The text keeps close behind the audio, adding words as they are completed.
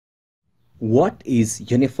What is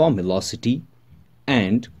uniform velocity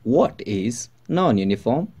and what is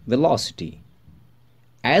non-uniform velocity?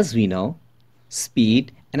 As we know,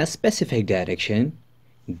 speed in a specific direction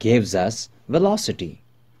gives us velocity.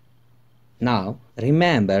 Now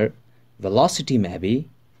remember, velocity may be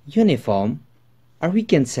uniform, or we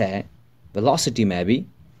can say velocity may be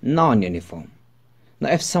non-uniform. Now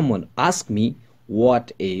if someone asks me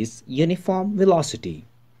what is uniform velocity,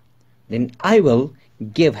 then I will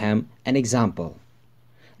give him an example.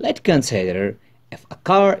 Let's consider if a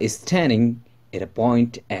car is standing at a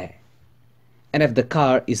point A, and if the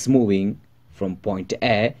car is moving from point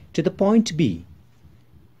A to the point B,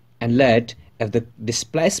 and let if the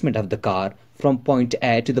displacement of the car from point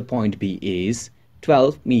A to the point B is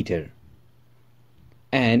 12 meters,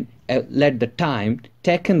 and let the time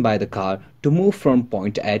taken by the car to move from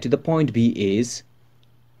point A to the point B is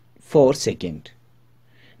 4 seconds.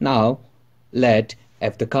 Now let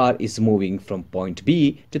if the car is moving from point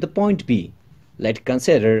B to the point B, let's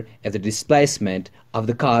consider if the displacement of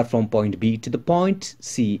the car from point B to the point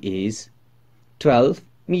C is 12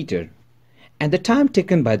 meters, and the time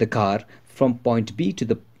taken by the car from point B to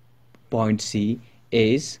the point C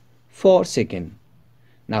is 4 seconds.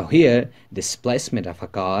 Now here displacement of a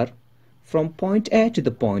car from point A to the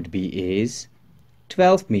point B is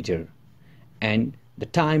 12 meters, and the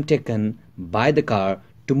time taken by the car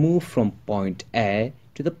to move from point A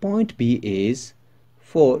to the point B is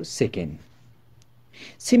 4 seconds.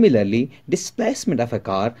 Similarly, displacement of a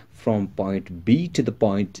car from point B to the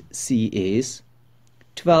point C is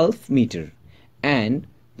 12 meters, and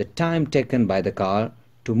the time taken by the car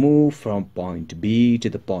to move from point B to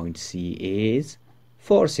the point C is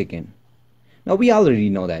 4 seconds. Now we already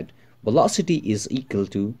know that velocity is equal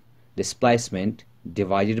to displacement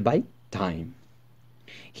divided by time.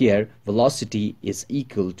 Here velocity is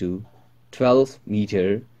equal to 12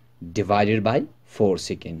 meters divided by 4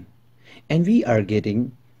 seconds, and we are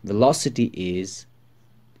getting velocity is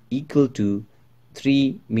equal to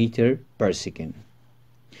 3 meters per second.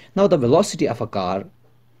 Now the velocity of a car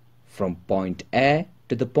from point A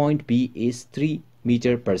to the point B is 3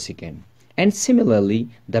 meters per second, and similarly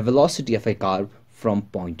the velocity of a car from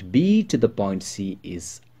point B to the point C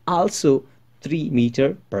is also 3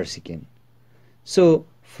 meters per second. So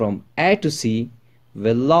from A to C,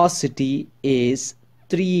 velocity is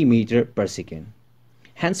 3 meters per second.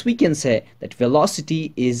 Hence we can say that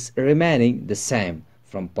velocity is remaining the same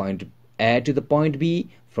from point A to the point B,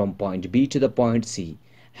 from point B to the point C.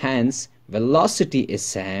 Hence velocity is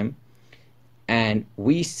same, and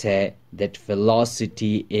we say that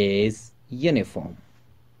velocity is uniform.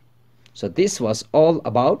 So this was all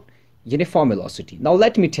about uniform velocity. Now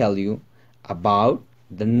let me tell you about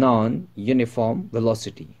the non-uniform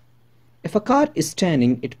velocity. If a car is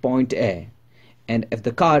standing at point A, and if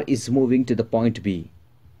the car is moving to the point B,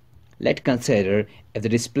 let's consider if the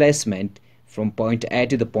displacement from point A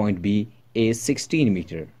to the point B is 16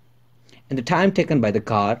 meters, and the time taken by the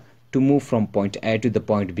car to move from point A to the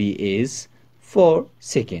point B is 4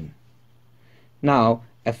 seconds. Now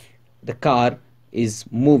if the car is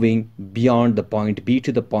moving beyond the point B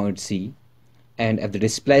to the point C, and if the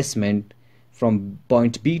displacement from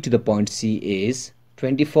point B to the point C is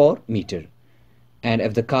 24 meters, and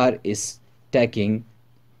if the car is taking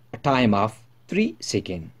a time of 3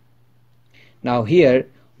 seconds. Now here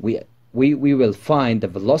we will find the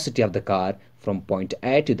velocity of the car from point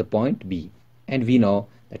A to the point B, and we know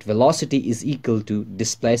that velocity is equal to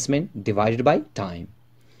displacement divided by time.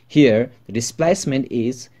 Here the displacement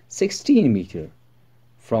is 16 meters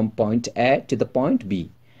from point A to the point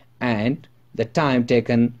B, and the time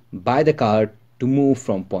taken by the car to move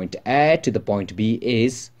from point A to the point B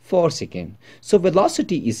is 4 seconds. So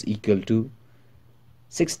velocity is equal to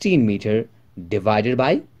 16 meters divided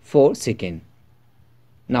by 4 seconds.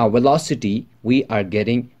 Now velocity, we are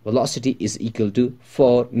getting velocity is equal to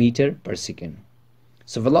 4 meters per second.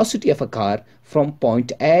 So velocity of a car from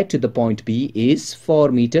point A to the point B is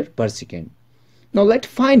 4 meters per second. Now let's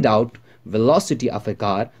find out velocity of a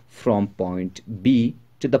car from point B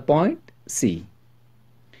to the point C.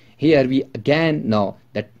 Here we again know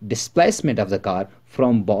that displacement of the car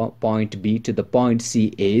from point B to the point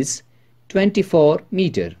C is 24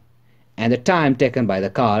 meters, and the time taken by the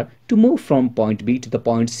car to move from point B to the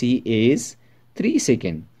point C is 3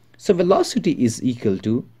 seconds. So velocity is equal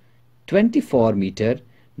to 24 meters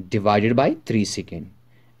divided by 3 seconds,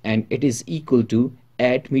 and it is equal to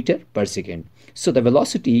 8 meters per second. So the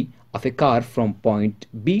velocity of a car from point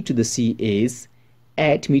B to the C is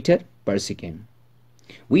 8 meters per second.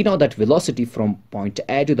 We know that velocity from point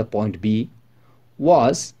A to the point B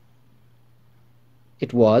was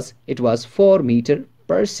 4 meters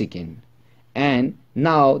per second, and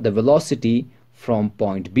now the velocity from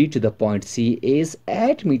point B to the point C is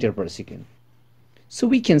 8 meter per second. So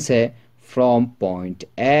we can say from point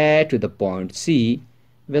A to the point C,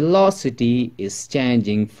 velocity is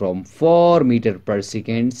changing from 4 meter per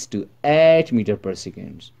second to 8 meter per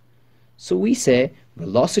second. So we say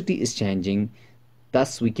velocity is changing,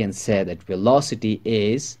 thus we can say that velocity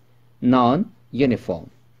is non-uniform.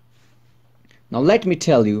 Now let me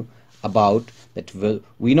tell you about that.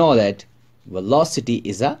 We know that velocity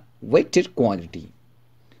is a vector quantity.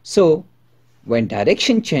 So when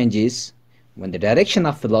direction changes, when the direction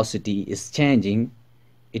of velocity is changing,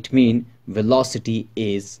 it means velocity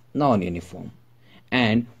is non-uniform.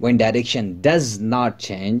 And when direction does not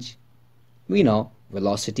change, we know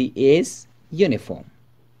velocity is uniform.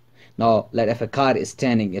 Now if a car is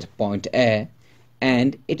standing at point A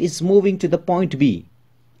and it is moving to the point B,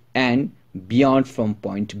 and beyond from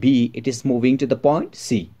point B it is moving to the point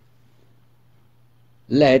C.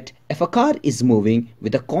 If a car is moving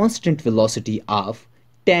with a constant velocity of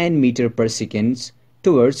 10 meter per second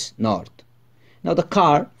towards north. Now the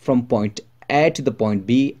car from point A to the point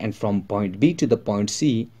B and from point B to the point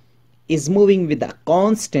C is moving with a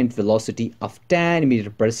constant velocity of 10 meter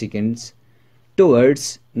per second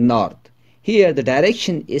towards north. Here the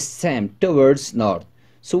direction is same, towards north.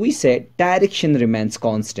 So we say direction remains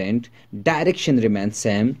constant, direction remains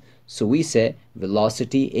same. So we say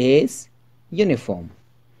velocity is uniform.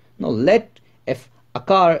 Now if a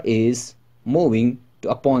car is moving to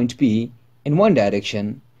a point P in one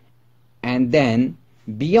direction and then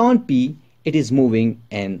beyond P it is moving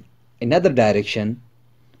in another direction,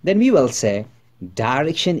 then we will say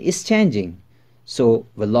direction is changing. So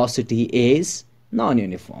velocity is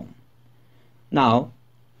non-uniform. Now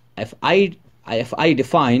if I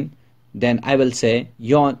define, then I will say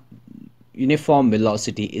your uniform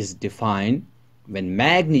velocity is defined when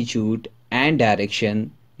magnitude and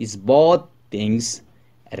direction is both things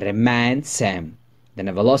remain same, then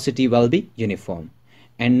a velocity will be uniform.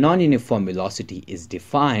 And non-uniform velocity is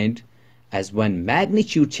defined as when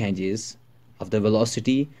magnitude changes of the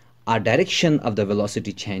velocity or direction of the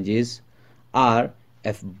velocity changes, or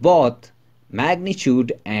if both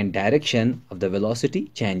magnitude and direction of the velocity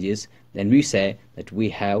changes, then we say that we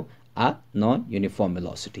have a non-uniform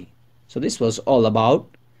velocity. So this was all about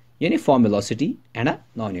uniform velocity and a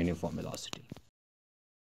non-uniform velocity.